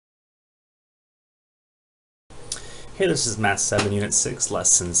Hey, this is Math 7, Unit 6,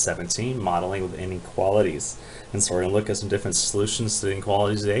 Lesson 17, Modeling with Inequalities. And so we're going to look at some different solutions to the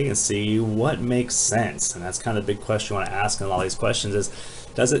inequalities today and see what makes sense. And that's kind of the big question you want to ask in all these questions is,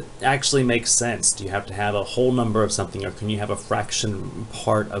 does it actually make sense? Do you have to have a whole number of something, or can you have a fraction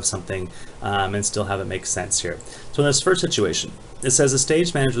part of something and still have it make sense here? So in this first situation, it says a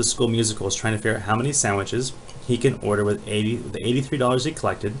stage manager of the school musical is trying to figure out how many sandwiches he can order with the $83 he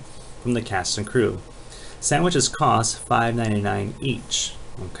collected from the cast and crew. Sandwiches cost $5.99 each.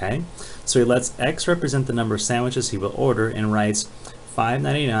 Okay, so he lets X represent the number of sandwiches he will order and writes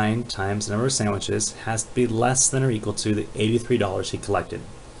 $5.99 times the number of sandwiches has to be less than or equal to the $83 he collected.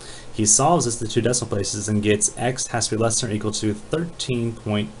 He solves this to two decimal places and gets X has to be less than or equal to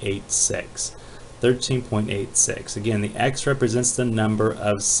 13.86. 13.86. Again, the X represents the number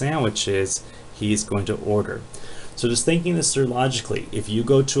of sandwiches he's going to order. So just thinking this through logically, if you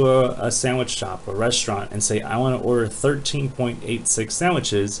go to a sandwich shop or restaurant and say, I want to order 13.86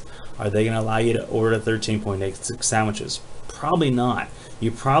 sandwiches, are they going to allow you to order 13.86 sandwiches? Probably not.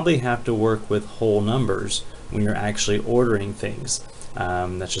 You probably have to work with whole numbers when you're actually ordering things.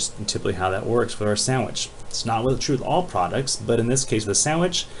 That's just typically how that works for a sandwich. It's not true with all products, but in this case with a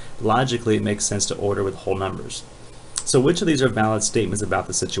sandwich, logically it makes sense to order with whole numbers. So which of these are valid statements about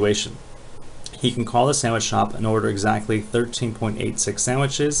the situation? He can call the sandwich shop and order exactly 13.86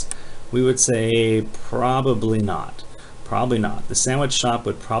 sandwiches. We would say probably not. Probably not. The sandwich shop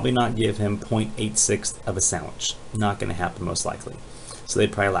would probably not give him 0.86 of a sandwich. Not going to happen most likely. So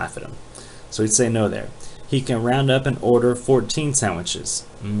they'd probably laugh at him. So he'd say no there. He can round up and order 14 sandwiches.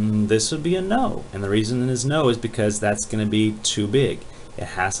 This would be a no. And the reason it is no is because that's going to be too big. It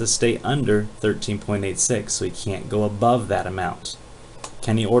has to stay under 13.86, so he can't go above that amount.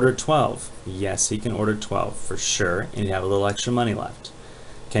 Can he order 12? Yes, he can order 12 for sure, and he'd have a little extra money left.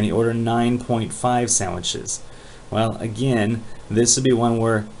 Can he order 9.5 sandwiches? Well, again, this would be one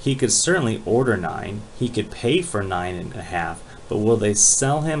where he could certainly order 9. He could pay for 9.5, but will they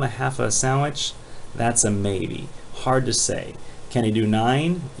sell him a half of a sandwich? That's a maybe. Hard to say. Can he do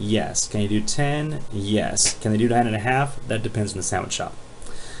 9? Yes. Can he do 10? Yes. Can they do 9.5? That depends on the sandwich shop.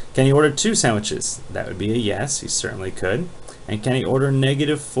 Can he order 2 sandwiches? That would be a yes, he certainly could. And can he order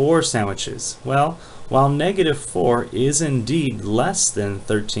 -4 sandwiches? Well, while -4 is indeed less than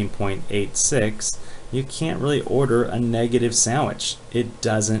 13.86, you can't really order a negative sandwich. It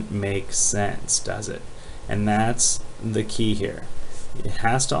doesn't make sense, does it? And that's the key here. It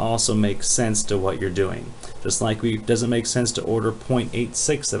has to also make sense to what you're doing. Just like it doesn't make sense to order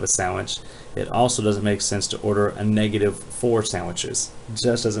 0.86 of a sandwich, it also doesn't make sense to order a -4 sandwiches. It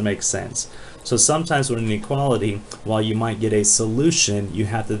just doesn't make sense. So sometimes with an inequality, while you might get a solution, you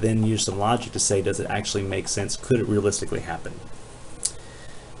have to then use some logic to say, does it actually make sense? Could it realistically happen?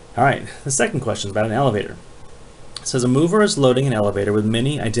 All right, the second question is about an elevator. It says a mover is loading an elevator with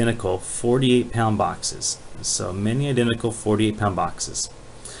many identical 48-pound boxes. So many identical 48-pound boxes.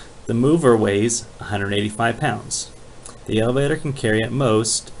 The mover weighs 185 pounds. The elevator can carry at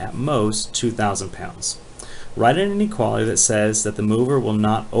most 2,000 pounds. Write an inequality that says that the mover will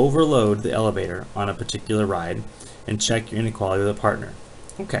not overload the elevator on a particular ride, and check your inequality with a partner.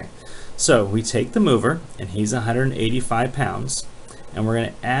 Okay, so we take the mover, and he's 185 pounds, and we're going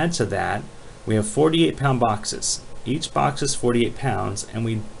to add to that, we have 48-pound boxes. Each box is 48 pounds, and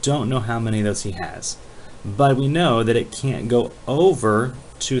we don't know how many of those he has. But we know that it can't go over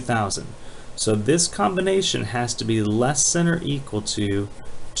 2,000. So this combination has to be less than or equal to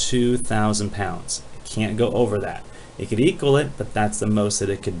 2,000 pounds. It can't go over that. It could equal it, but that's the most that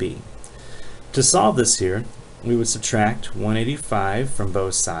it could be. To solve this here, we would subtract 185 from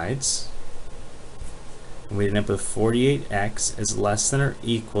both sides. And we'd end up with 48x is less than or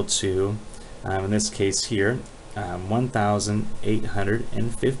equal to, in this case here,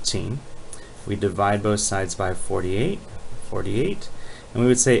 1,815. We divide both sides by 48, and we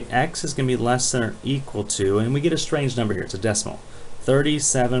would say x is going to be less than or equal to, and we get a strange number here, it's a decimal,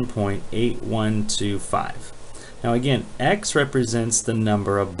 37.8125. Now again, x represents the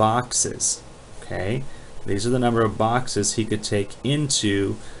number of boxes, okay? These are the number of boxes he could take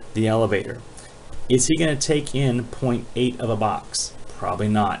into the elevator. Is he going to take in 0.8 of a box? Probably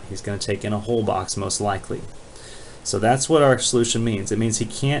not. He's going to take in a whole box most likely. So that's what our solution means. It means he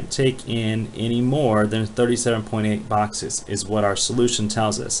can't take in any more than 37.8 boxes is what our solution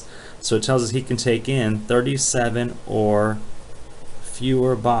tells us. So it tells us he can take in 37 or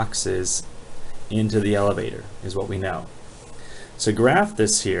fewer boxes into the elevator is what we know. To graph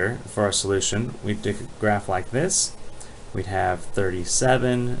this here for our solution, we'd do a graph like this. We'd have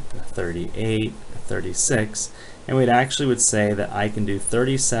 37, 38, 36, and we'd actually would say that I can do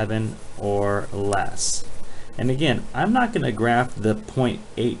 37 or less. And again, I'm not going to graph the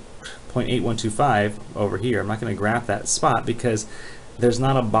 0.8125 over here. I'm not going to graph that spot because there's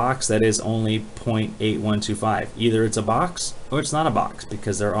not a box that is only 0.8125. Either it's a box or it's not a box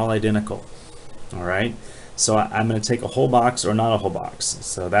because they're all identical. All right. So I'm going to take a whole box or not a whole box.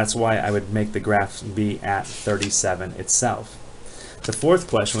 So that's why I would make the graph be at 37 itself. The fourth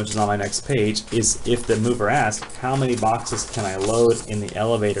question, which is on my next page, is if the mover asked, how many boxes can I load in the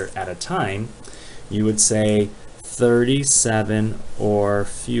elevator at a time? You would say 37 or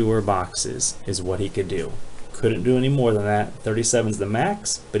fewer boxes is what he could do. Couldn't do any more than that. 37 is the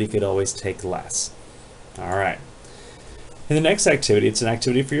max, but he could always take less. All right. In the next activity, it's an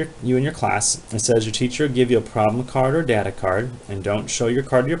activity for you and your class. It says your teacher will give you a problem card or data card, and don't show your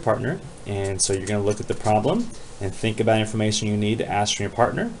card to your partner. And so you're going to look at the problem and think about information you need to ask from your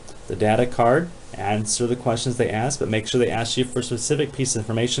partner. The data card, answer the questions they ask, but make sure they ask you for a specific piece of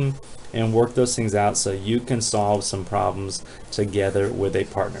information and work those things out so you can solve some problems together with a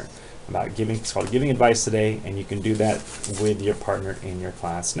partner. It's called giving advice today, and you can do that with your partner in your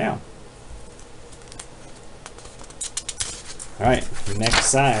class now. All right, next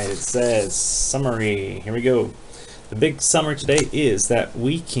side, it says summary. Here we go. The big summary today is that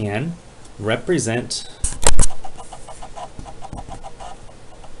we can represent,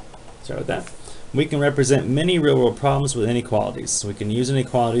 we can represent many real-world problems with inequalities. So we can use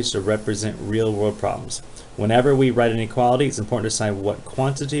inequalities to represent real-world problems. Whenever we write an inequality, it's important to decide what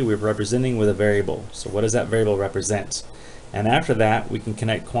quantity we're representing with a variable. So what does that variable represent? And after that, we can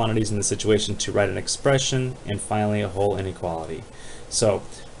connect quantities in the situation to write an expression and finally a whole inequality. So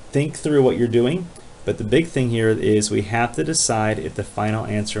think through what you're doing, but the big thing here is we have to decide if the final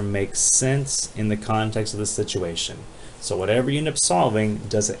answer makes sense in the context of the situation. So whatever you end up solving,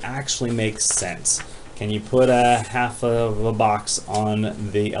 does it actually make sense? Can you put a half of a box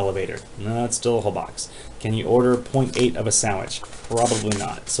on the elevator? No, it's still a whole box. Can you order 0.8 of a sandwich? Probably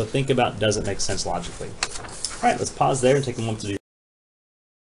not. So think about, does it make sense logically? All right, let's pause there and take a moment to do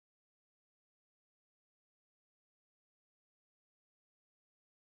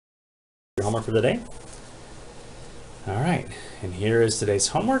your homework for the day. All right, and here is today's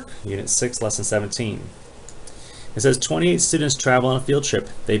homework, Unit 6, Lesson 17. It says 28 students travel on a field trip.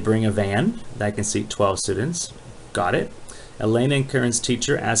 They bring a van that can seat 12 students. Got it. Elena and Karen's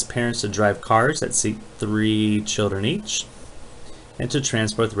teacher asked parents to drive cars that seat 3 children each and to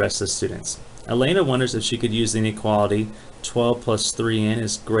transport the rest of the students. Elena wonders if she could use the inequality 12 plus 3n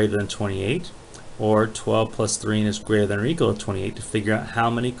is greater than 28, or 12 plus 3n is greater than or equal to 28 to figure out how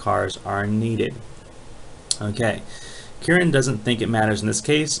many cars are needed. Okay, Karen doesn't think it matters in this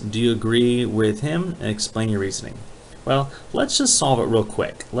case. Do you agree with him and explain your reasoning? Well, let's just solve it real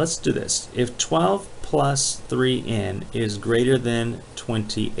quick. Let's do this. If 12 plus 3n is greater than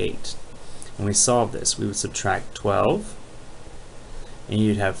 28, and we solve this, we would subtract 12, and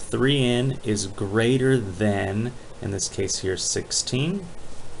you'd have 3n is greater than, in this case here, 16.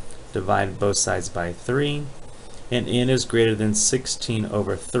 Divide both sides by 3, and n is greater than 16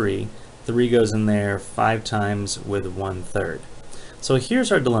 over 3. 3 goes in there 5 times with 1/3. So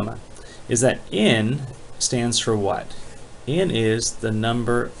here's our dilemma, is that n stands for what? N is the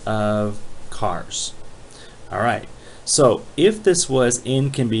number of cars. All right, so if this was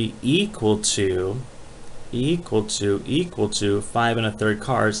n can be equal to 5 1/3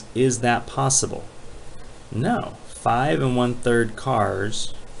 cars, is that possible? No, 5 1/3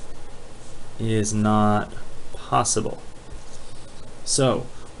 cars is not possible. So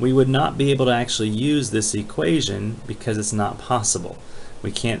we would not be able to actually use this equation because it's not possible.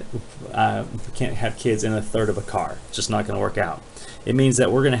 We can't have kids in 1/3 of a car. It's just not going to work out. It means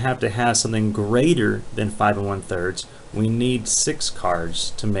that we're going to have something greater than 5 1/3. We need 6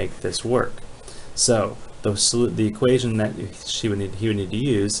 cars to make this work. So the equation that he would need to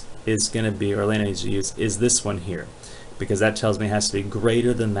use is going to be, or Elena needs to use, is this one here, because that tells me it has to be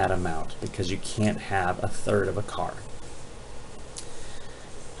greater than that amount, because you can't have 1/3 of a car.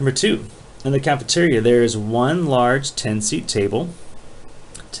 Number 2, in the cafeteria there is one large 10-seat table,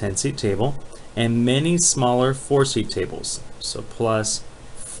 and many smaller 4-seat tables. So plus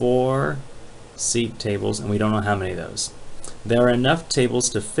 4 seat tables, and we don't know how many of those. There are enough tables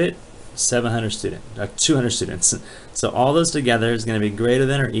to fit 200 students. So all those together is going to be greater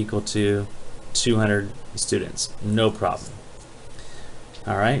than or equal to 200 students. No problem.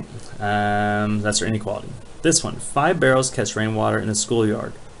 All right, that's our inequality. This one, 5 barrels catch rainwater in a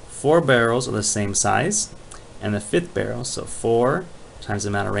schoolyard. 4 barrels are the same size, and the 5th barrel, so 4 times the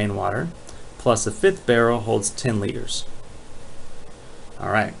amount of rainwater, plus the 5th barrel holds 10 liters. All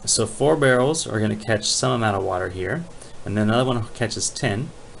right, so 4 barrels are going to catch some amount of water here, and then another one catches 10,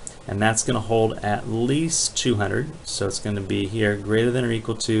 and that's going to hold at least 200. So it's going to be here greater than or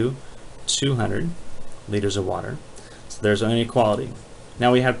equal to 200 liters of water. So there's an inequality.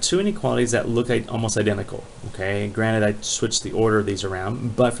 Now we have two inequalities that look almost identical. Okay, granted I switched the order of these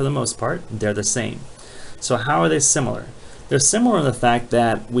around, but for the most part they're the same. So how are they similar? They're similar in the fact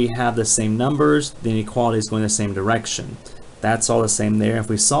that we have the same numbers, the inequality is going the same direction. That's all the same there. If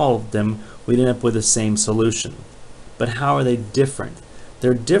we solved them, we'd end up with the same solution. But how are they different?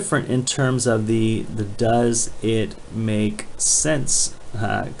 They're different in terms of the does it make sense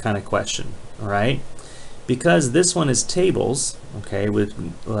kind of question, all right? Because this one is tables, okay, with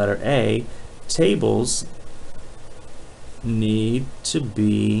letter A, tables need to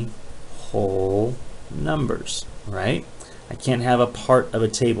be whole numbers, right? I can't have a part of a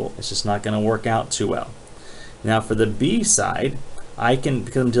table. It's just not going to work out too well. Now for the B side, I can,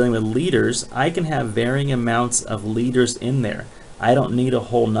 because I'm dealing with liters, I can have varying amounts of liters in there. I don't need a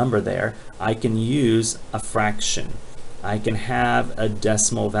whole number there. I can use a fraction. I can have a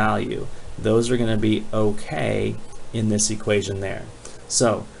decimal value. Those are going to be okay in this equation there.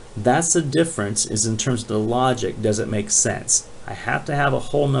 So that's the difference, is in terms of the logic, does it make sense? I have to have a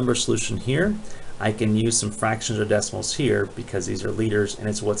whole number solution here. I can use some fractions or decimals here because these are liters and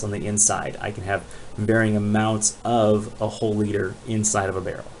it's what's on the inside. I can have varying amounts of a whole liter inside of a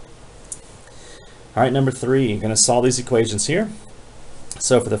barrel. All right, number 3, I'm going to solve these equations here.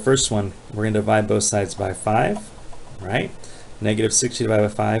 So for the first one, we're going to divide both sides by 5, right? Negative 60 divided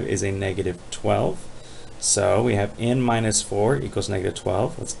by 5 is a negative 12. So we have n minus 4 equals negative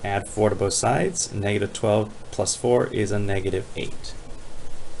 12. Let's add 4 to both sides. Negative 12 plus 4 is a negative 8. So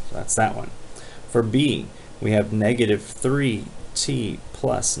that's that one. For B, we have negative 3t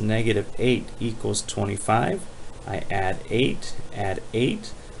plus negative 8 equals 25. I add 8,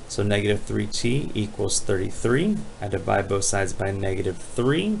 so negative 3t equals 33. I divide both sides by negative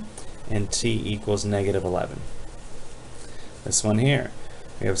 3, and t equals negative 11. This one here,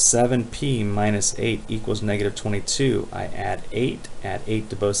 we have 7p minus 8 equals negative 22. I add 8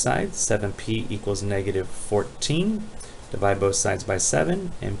 to both sides. 7p equals negative 14. Divide both sides by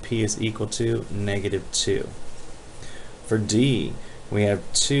 7, and p is equal to negative 2. For D, we have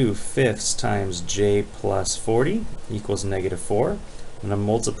 2/5 times j plus 40 equals negative 4. I'm going to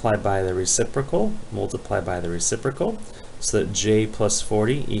multiply by the reciprocal, so that j plus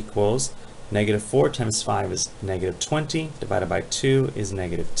 40 equals negative 4 times 5 is negative 20, divided by 2 is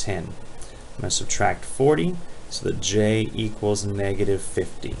negative 10. I'm going to subtract 40, so that j equals negative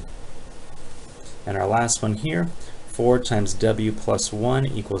 50. And our last one here, 4 times w plus 1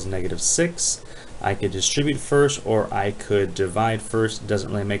 equals negative 6. I could distribute first or I could divide first. It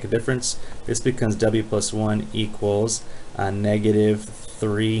doesn't really make a difference. This becomes w plus 1 equals negative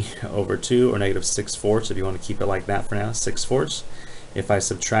 3 over 2, or negative 6/4 if you want to keep it like that for now, 6/4. If I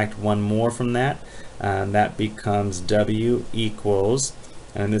subtract one more from that, that becomes w equals,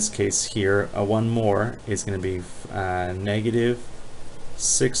 and in this case here, one more is going to be negative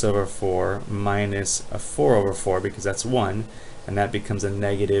 6 over 4 minus a 4 over 4, because that's 1, and that becomes a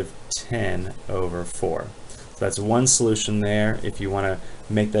negative 10 over 4. So that's one solution there. If you want to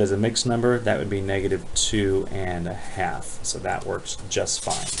make that as a mixed number, that would be negative 2.5. So that works just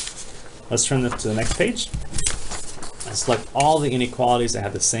fine. Let's turn this to the next page and select all the inequalities that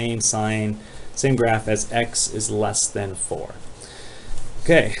have the same sign, same graph as x is less than 4.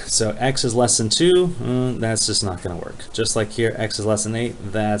 Okay, so x is less than 2, that's just not going to work. Just like here, x is less than 8,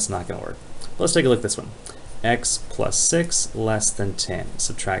 that's not going to work. Let's take a look at this one. X plus 6 less than 10.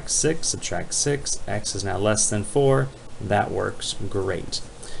 Subtract 6, x is now less than 4. That works great.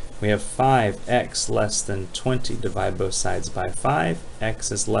 We have 5x less than 20. Divide both sides by 5.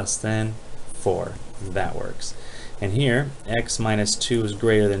 X is less than 4. That works. And here, x minus 2 is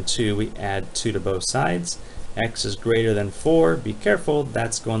greater than 2. We add 2 to both sides. X is greater than 4. Be careful,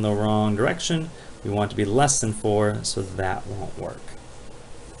 that's going the wrong direction. We want to be less than 4, so that won't work.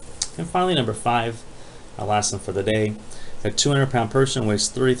 And finally, number 5, our last one for the day. A 200-pound person weighs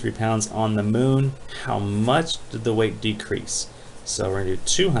 33 pounds on the moon. How much did the weight decrease? So we're going to do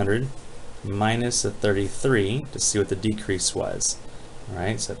 200 minus a 33 to see what the decrease was. All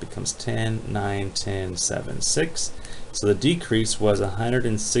right, so that becomes 10, 9, 10, 7, 6. So the decrease was a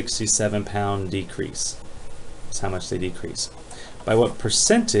 167-pound decrease. That's how much they decrease. By what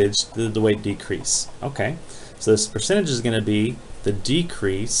percentage did the weight decrease? Okay, so this percentage is going to be the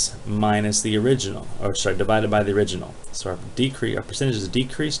decrease minus the original, or sorry, divided by the original. So our percentage is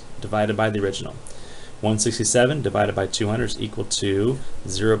decreased divided by the original. 167 divided by 200 is equal to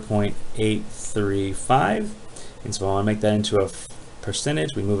 0.835. And so I want to make that into a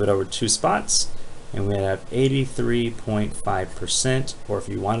percentage. We move it over 2 spots. and we have 83.5%, or if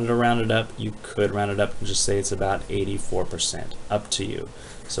you wanted to round it up, you could round it up and just say it's about 84%, up to you.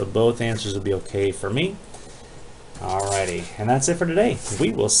 So both answers would be okay for me. Alrighty, and that's it for today.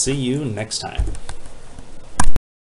 We will see you next time.